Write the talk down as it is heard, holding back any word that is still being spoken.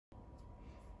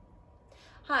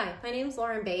Hi, my name is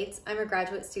Lauren Bates. I'm a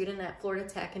graduate student at Florida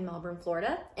Tech in Melbourne,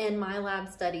 Florida, and my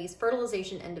lab studies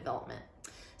fertilization and development.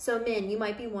 So men, you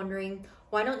might be wondering,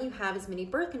 why don't you have as many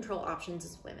birth control options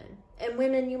as women? And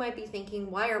women, you might be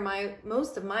thinking, why are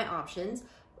most of my options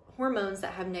hormones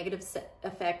that have negative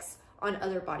effects on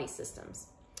other body systems?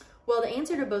 Well, the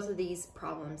answer to both of these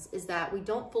problems is that we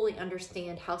don't fully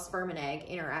understand how sperm and egg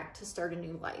interact to start a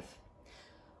new life.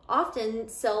 Often,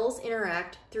 cells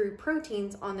interact through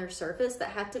proteins on their surface that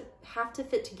have to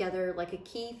fit together like a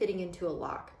key fitting into a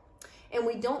lock. And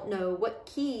we don't know what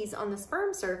keys on the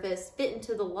sperm surface fit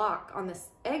into the lock on the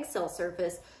egg cell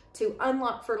surface to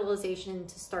unlock fertilization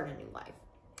to start a new life.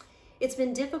 It's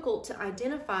been difficult to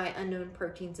identify unknown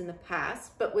proteins in the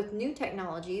past, but with new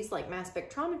technologies like mass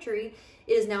spectrometry,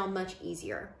 it is now much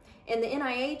easier. And the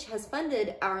NIH has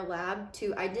funded our lab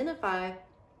to identify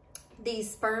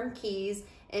these sperm keys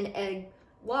and egg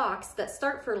locks that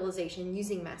start fertilization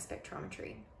using mass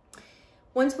spectrometry.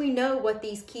 Once we know what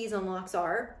these keys and locks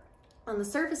are on the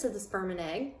surface of the sperm and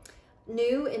egg,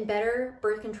 new and better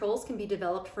birth controls can be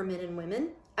developed for men and women,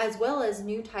 as well as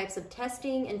new types of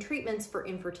testing and treatments for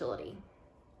infertility.